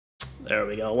There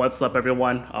we go. What's up,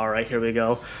 everyone? All right, here we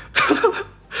go.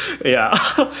 Yeah.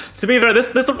 To be fair,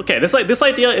 this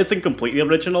idea isn't completely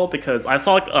original because I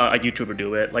saw like, a YouTuber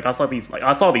do it. Like I saw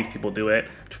these people do it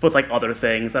with like other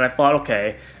things, and I thought,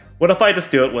 okay, what if I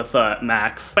just do it with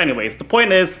Max? But anyways, the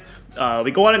point is,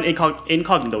 we go on an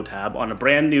incognito tab on a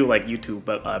brand new like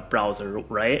YouTube browser,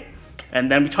 right?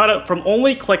 And then we try to, from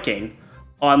only clicking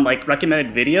on like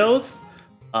recommended videos,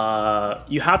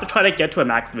 you have to try to get to a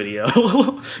Max video.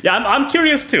 Yeah, I'm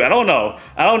curious too. I don't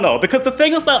know, because the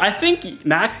thing is that I think,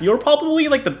 Max, you're probably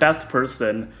like the best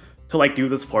person to like do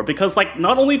this for, because like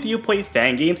not only do you play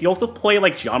fan games, you also play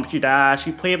like Geometry Dash.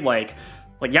 You played like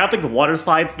you have like the water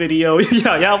slides video.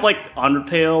 Yeah, you have like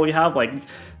Undertale. You have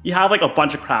like a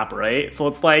bunch of crap, right? So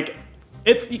it's like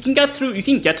you can get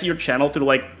to your channel through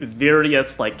like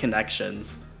various like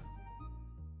connections.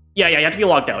 Yeah, you have to be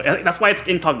logged out. That's why it's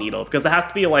incognito, because it has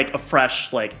to be like a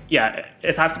fresh, like, yeah,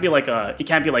 it has to be like it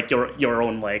can't be like your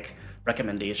own like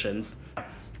recommendations.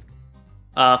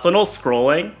 So no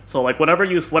scrolling. So like whatever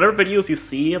videos you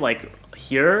see like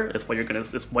here is what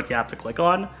you have to click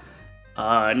on.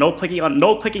 No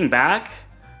clicking back.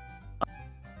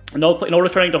 No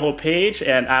returning to whole page,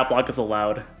 and ad block is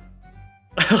allowed.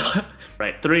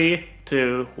 Right, 3,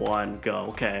 2, 1, go.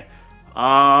 Okay.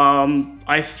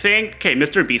 I think, okay,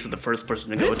 Mr. Beast is the first person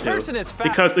to go to,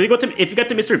 because if you get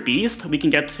to Mr. Beast, we can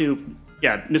get to,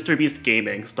 yeah, Mr. Beast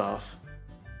gaming stuff.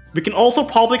 We can also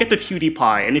probably get to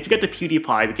PewDiePie, and if you get to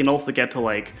PewDiePie, we can also get to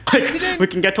like we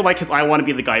can get to like his I Want to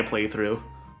Be the Guy playthrough.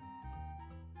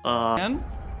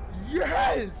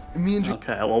 Yes!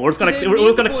 Okay, well we're just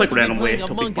gonna click randomly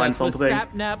until we find something.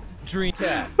 Sapnap,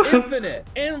 Dreamcast, Infinite,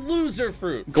 and Loser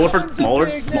Fruit. Going for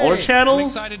smaller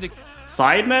channels.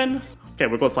 Sidemen. Okay,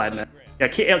 we'll go Sidemen. Yeah,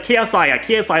 KSI. Yeah,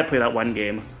 KSI played that one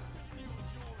game.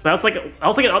 That's like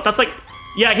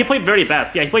yeah, he played very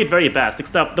best. Yeah, he played very best.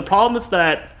 Except the problem is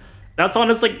that that's on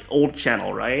his like old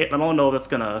channel, right? I don't know if that's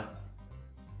gonna.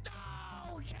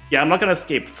 Yeah, I'm not gonna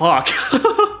escape. Fuck.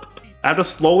 I have to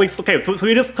slowly. Okay, so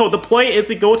the play is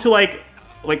we go to like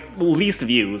least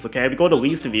views. Okay, we go to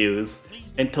least views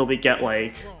until we get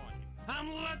like.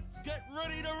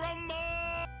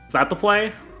 Is that the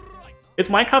play? Is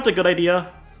Minecraft a good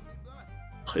idea?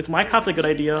 Is Minecraft a good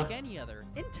idea?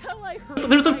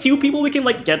 There's a few people we can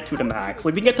like get to Max.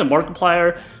 Like we can get to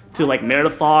Markiplier, to like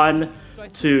Marathon,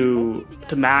 to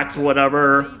Max or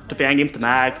whatever, to Fan Games to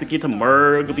Max. We can get to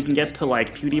Merg. We can get to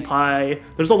like PewDiePie.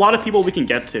 There's a lot of people we can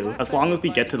get to as long as we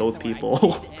get to those people.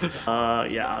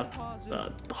 Yeah,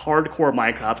 hardcore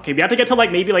Minecraft. Okay, we have to get to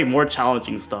like maybe like more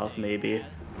challenging stuff maybe.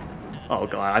 Oh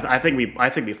god, I think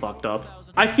we fucked up.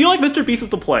 I feel like Mr. Beast is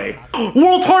the play.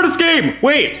 World's hardest game!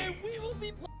 Wait!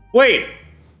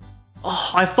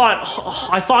 Oh, I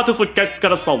thought this would get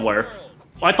us somewhere.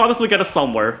 I thought this would get us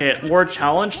somewhere. Okay, more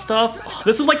challenge stuff. Oh,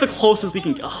 this is like the closest we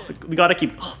can. Oh, we gotta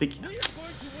keep.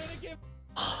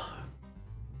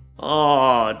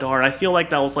 Oh darn! I feel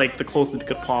like that was like the closest we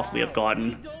could possibly have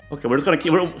gotten. Okay, we're just gonna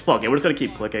keep. Fuck it, we're just gonna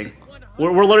keep clicking.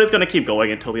 We're literally just gonna keep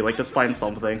going until we like just find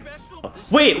something.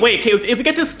 Wait, okay, if we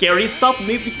get to scary stuff,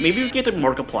 maybe we get to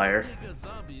Markiplier.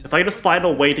 If I just find a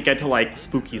way to get to like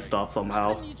spooky stuff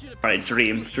somehow. Alright,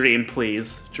 Dream,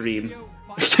 please. Dream.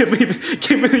 give me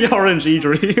the RNG,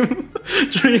 Dream.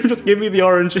 Dream, just give me the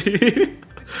RNG.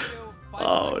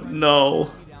 Oh no.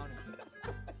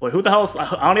 Wait, who the hell is, I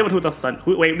don't even know who the Sun.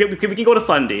 Wait, we can go to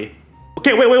Sunday.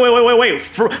 Okay, wait.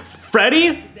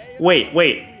 Freddy?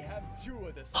 Wait.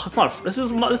 Oh, it's not.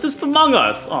 This is Among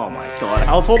Us. Oh my god.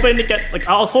 I was hoping to get like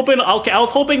I was hoping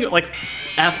like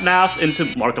FNAF into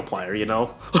Markiplier, you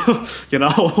know? You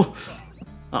know?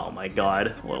 Oh my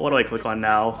god. What do I click on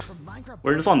now?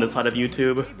 We're just on this side of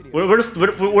YouTube.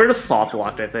 We're just soft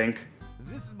locked, I think.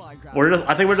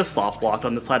 I think we're just soft locked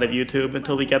on this side of YouTube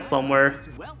until we get somewhere.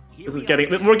 This is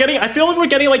I feel like we're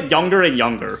getting like younger and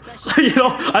younger. You know,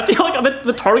 I feel like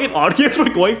the target audience we're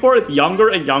going for is younger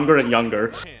and younger and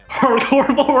younger.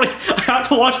 Hardcore mode, I have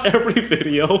to watch every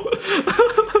video.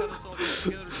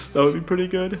 That would be pretty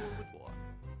good.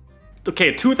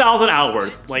 Okay, 2,000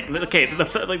 hours. Like, okay,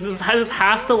 this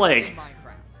has to like.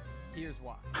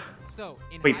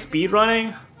 Wait,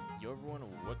 speedrunning?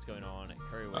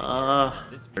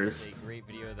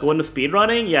 Go into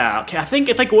speedrunning? Yeah, okay, I think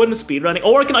if I go into speedrunning,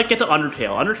 or I can like get to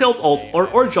Undertale. Undertale's also,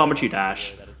 or Geometry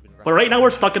Dash. But right now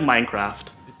we're stuck in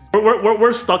Minecraft.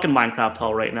 We're stuck in Minecraft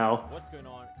hell right now.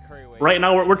 Right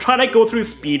now we're trying to go through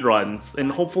speedruns,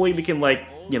 and hopefully we can like,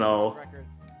 you know,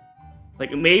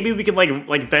 like maybe we can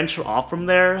like venture off from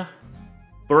there.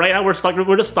 But right now we're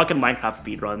just stuck in Minecraft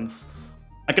speedruns.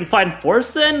 I can find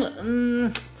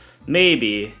Forsen?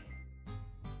 Maybe.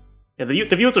 Yeah,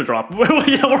 the views are dropping.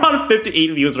 Yeah, we're on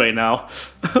 58 views right now.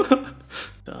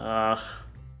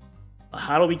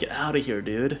 How do we get out of here,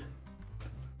 dude?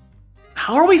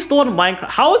 How are we still in Minecraft?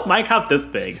 How is Minecraft this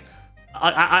big?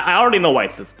 I already know why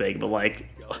it's this big, but like,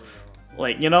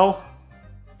 you know?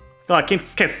 God, can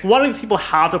one of these people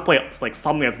have to play like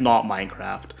something that's not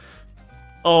Minecraft?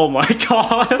 Oh my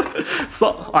god!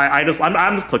 So I'm just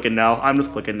clicking now. I'm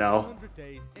just clicking now.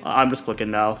 I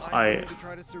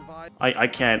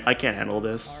can't handle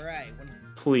this.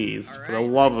 Please, for the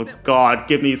love of God,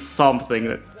 give me something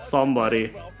that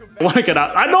somebody. I want to get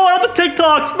out. I know, not the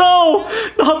TikToks. No,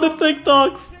 not the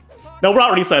TikToks. No, we're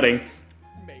not resetting.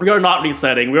 We are not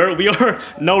resetting. We are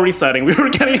no resetting. We were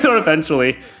getting there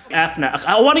eventually. FNAF.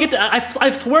 I want to get to.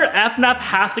 I swear FNAF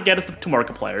has to get us to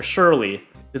Markiplier. Surely.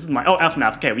 This is my. Oh,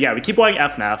 FNAF. Okay, yeah, we keep going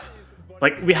FNAF.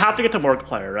 Like we have to get to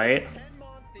Markiplier, right?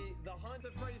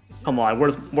 Come on,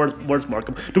 where's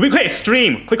Markiplier? Do we okay?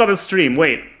 Stream. Click on the stream.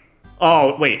 Wait.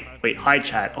 Oh, wait. Hi,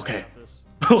 chat. Okay.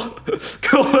 Go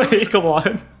away. Come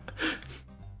on.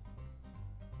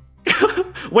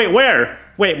 Wait, where?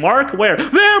 Wait, Mark? Where?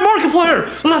 There,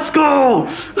 Markiplier! Let's go!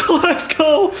 Let's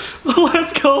go!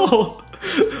 Let's go!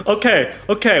 Okay,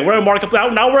 we're in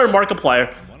Markiplier. Now we're in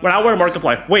Markiplier. Now we're in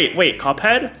Markiplier. Wait,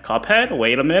 Cuphead?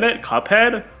 Wait a minute.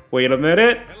 Cuphead? Wait a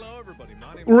minute.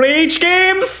 Rage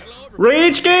Games?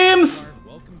 Rage Games?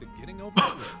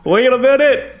 Wait a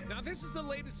minute. Now this is the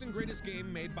latest and greatest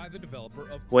game made by the developer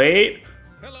of. Wait.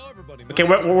 Hello, everybody. Okay,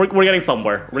 we're getting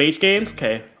somewhere. Rage Games?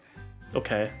 Okay.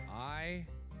 I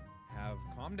have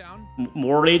calmed down.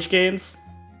 More Rage Games?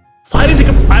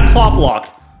 I'm soft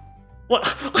locked. What?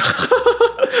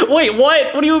 Wait,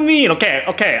 what? What do you mean? Okay.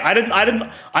 I did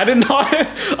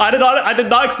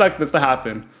not expect this to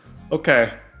happen.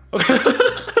 Okay.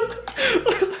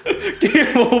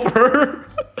 Game over.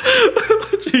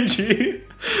 GG.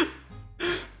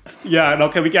 Yeah,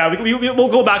 okay, we'll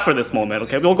go back for this moment,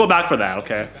 okay? We'll go back for that,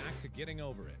 okay? Back to getting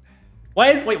over it. Why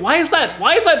is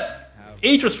that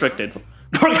age restricted?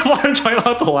 Markiplier trying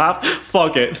not to laugh?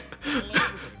 Fuck it.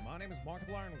 My name is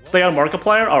Markiplier. Stay on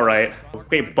Markiplier? Alright.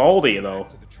 Wait, Baldy though.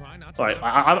 Alright,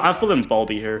 I'm feeling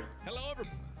Baldy here.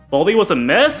 Baldy was a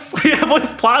miss? Yeah, it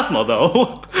was Plasma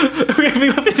though.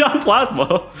 we have done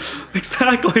Plasma.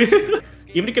 Exactly.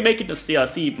 Even if you can make it to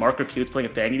see Marker Q's playing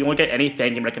a fan, you won't get any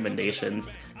fan game recommendations.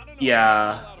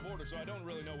 Yeah.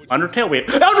 Undertale? Wait.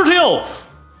 Undertale!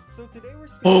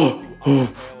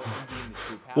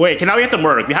 Wait, now we have to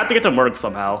merg. We have to get to merg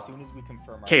somehow.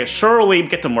 Okay, surely we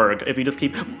get to merg if we just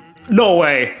keep. No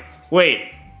way.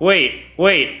 Wait. No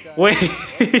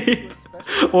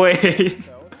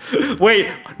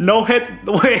hit.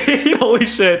 Wait. Holy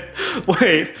shit.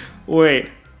 Wait.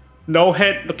 No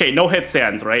hit. Okay, no hit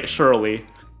Stanz, right? Surely.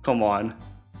 Come on.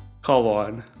 Fuck.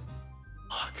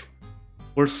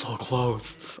 We're so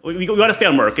close. We gotta stay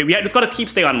on merg. Okay? We just gotta keep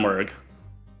staying on merg.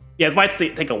 Yeah, it might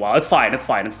take a while. It's fine.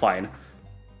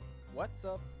 What's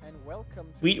up and welcome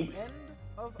to we the end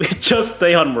of we just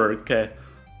stay on merg, okay.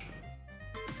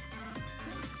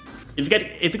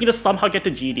 If you can just somehow get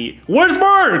to GD. Where's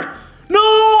merg?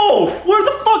 No! Where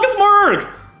the fuck is merg?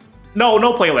 No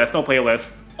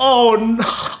playlist. Oh no.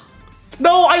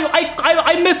 No,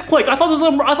 I misclicked. I thought this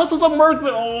was a merg.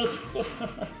 Oh.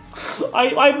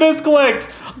 I misclicked.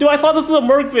 Dude, I thought this was a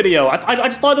merg video. I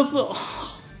just thought this was.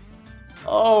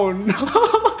 Oh no.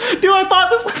 Dude, I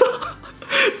thought this was.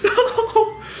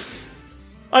 No.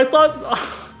 I thought.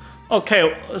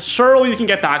 Okay, surely we can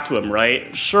get back to him,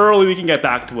 right? Surely we can get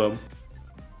back to him.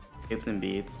 Gives and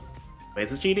beats. Wait, is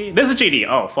this GD? This is GD.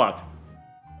 Oh fuck.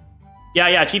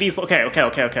 Yeah, GD's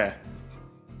okay.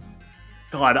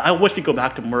 God, I wish we go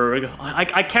back to merg.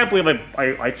 I can't believe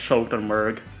I choked on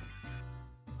merg.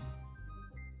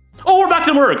 Oh, we're back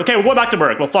to merg. Okay, we're going back to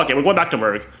merg. Well, fuck it. We're going back to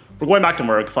merg.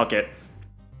 Fuck it.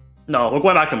 No, we're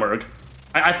going back to merg.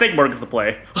 I think merg is the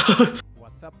play.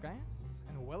 What's up, guys?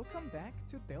 And welcome back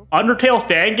to DougDoug. Undertale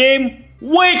fan game?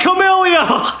 Wait, Camellia!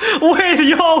 Wait,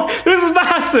 yo, this is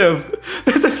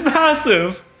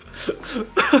massive.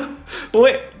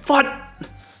 Wait, what?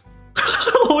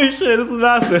 Holy shit, this is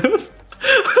massive.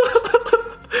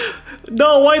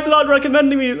 No, why is it not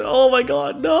recommending me? Oh my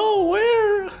god, no,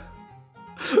 where?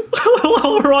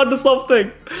 We're on to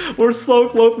something. We're so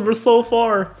close, but we're so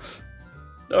far.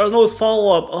 There's no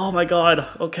follow-up. Oh my god.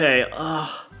 Okay.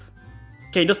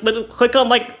 Okay, just click on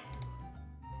like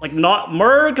not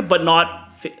merg, but not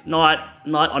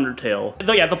Undertale.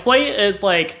 So yeah, the play is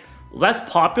like less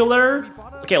popular.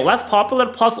 Okay, less popular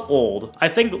plus old. I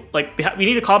think like we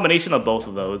need a combination of both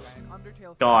of those.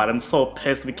 God, I'm so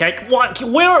pissed. We can't. What?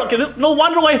 Where? Okay, this, no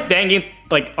wonder why fan games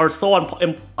like are so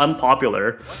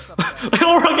unpopular. I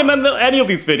don't recommend any of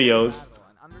these videos.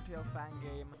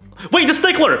 Wait, the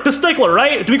stickler,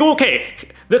 right? Do we go? Okay,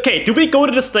 do we go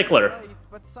to the stickler? Right,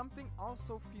 but something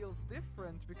also feels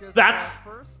different because That's.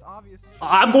 first obvious.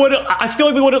 I'm going to. I feel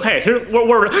like we go to. Okay, here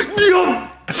we're.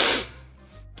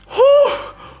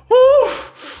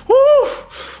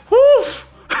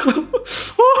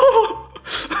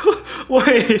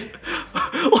 Wait,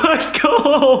 let's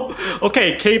go.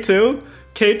 Okay, K2,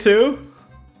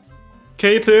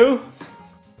 K3.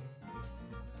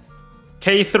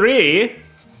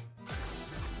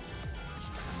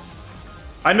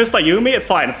 I missed Ayumi. It's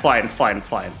fine.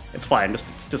 Just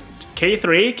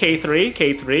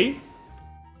K3.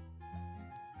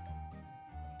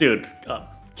 Dude,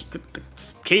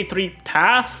 K3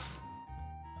 TAS?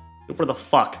 Where the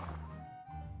fuck?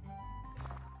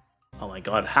 Oh my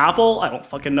god, Happle? I don't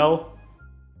fucking know.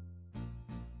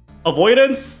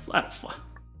 Avoidance?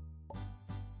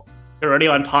 You're already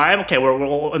on time? Okay,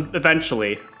 we'll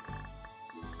eventually.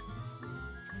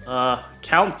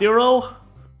 Count 0?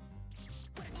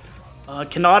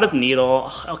 Kanada's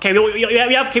Needle. Okay, we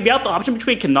have the option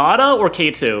between Kanada or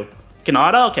K2.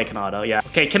 Kanada? Okay, Kanada, yeah.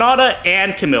 Okay, Kanada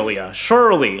and Camellia.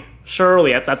 Surely,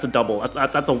 that's a double.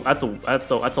 That's a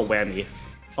whammy.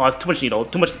 Oh, it's too much needle.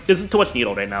 This is too much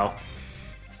needle right now.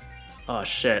 Oh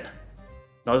shit.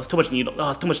 No, this is too much needle.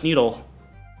 Oh, it's too much needle.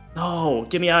 No,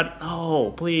 get me out.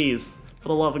 No, please. For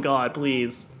the love of God,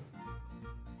 please.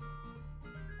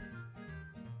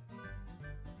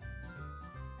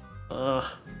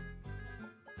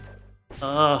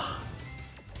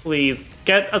 Please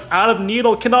get us out of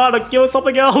needle. Kanada, give us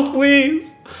something else,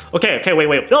 please. Okay,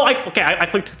 wait. No, I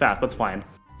clicked too fast. That's fine.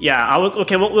 Yeah,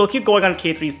 we'll keep going on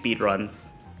K3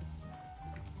 speedruns.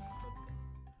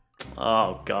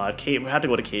 Oh god, we have to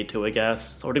go to K2, I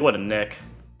guess, or to go to Nick.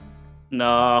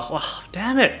 No, oh,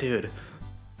 damn it, dude.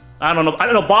 I don't know.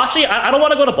 Boshi. I don't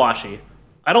want to go to Boshi.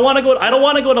 I don't want to go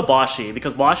to Boshi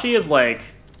because Boshi is like,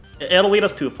 it'll lead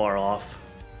us too far off.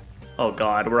 Oh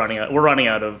god, we're running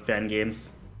out of fan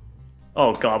games.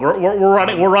 Oh god, we're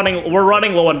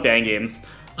running low on fan games.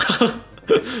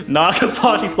 Not because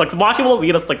Boshi sucks. Boshi will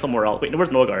lead us like somewhere else. Wait, where's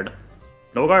Nogard?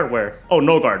 Nogard where? Oh,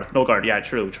 Nogard. Yeah,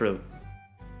 true.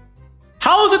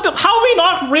 How is it?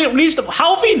 How have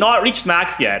we not reached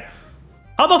max yet?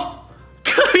 How the?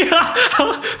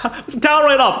 Down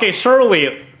right up. Okay,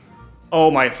 surely.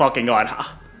 Oh my fucking god.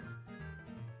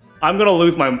 I'm gonna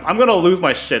lose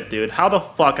my shit, dude. How the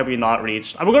fuck have we not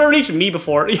reached? I'm gonna reach me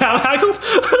before. Yeah,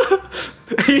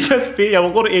 HSP. Yeah,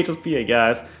 we'll go to HSP, I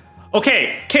guess.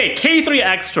 Okay, K3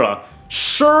 extra.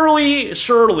 Surely,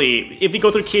 if we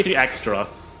go through K3 extra,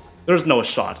 there's no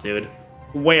shot, dude.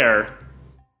 Where?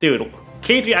 Dude,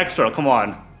 K3 extra, come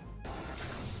on.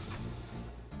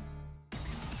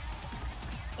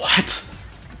 What?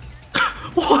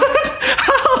 What?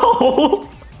 How?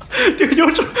 Dude, you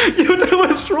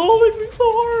was trolling me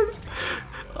so hard.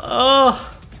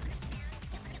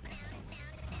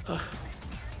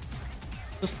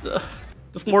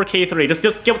 Just more K3.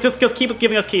 Just keep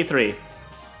giving us K3.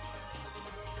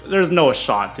 There's no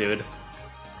shot, dude.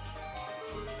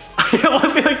 I want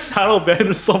to be like Shadow Ben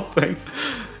or something.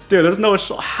 Dude, there's no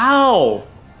shot. How?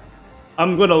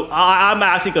 I'm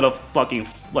actually gonna fucking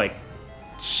like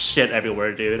shit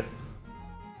everywhere, dude.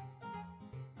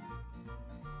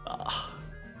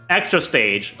 Extra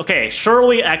stage. Okay,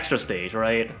 surely extra stage,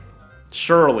 right?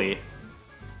 Surely.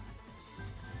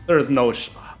 There's no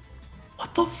shot.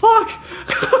 What the fuck?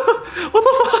 What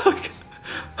the fuck?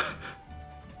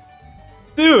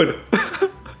 Dude.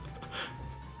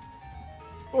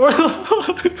 Where the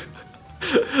fuck?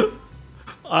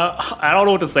 I don't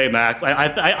know what to say, Max.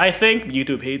 I think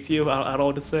YouTube hates you. I don't know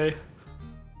what to say.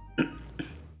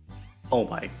 Oh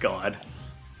my god.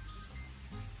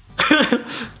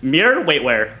 Mirror? Wait,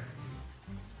 where?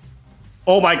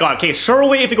 Oh my god. Okay,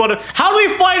 surely if you go to... How do we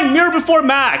find Mirror before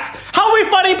Max? How are we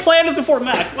finding Planets before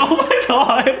Max? Oh my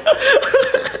god.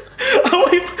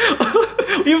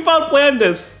 We found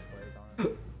Plandus.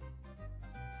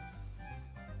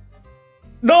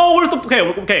 No, where's the...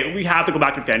 Okay, we have to go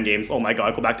back to fan games. Oh my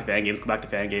god, go back to fan games. What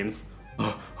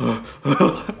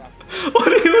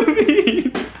do you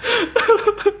mean?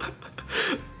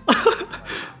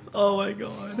 Oh my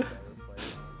god.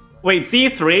 Wait,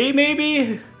 C3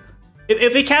 maybe?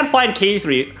 If we can't find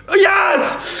K3...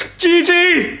 Yes!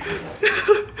 GG!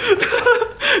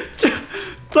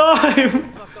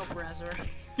 Time!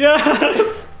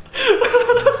 Yes!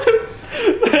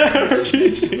 There,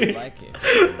 GG!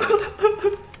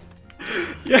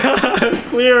 Yeah, it's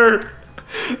clear!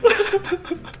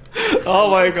 Oh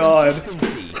my god.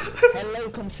 Consistency. Hello,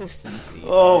 consistency.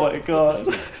 Oh my god.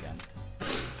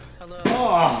 Hello.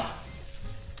 Oh.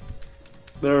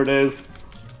 There it is.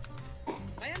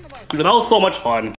 I am about Dude, that was so much fun.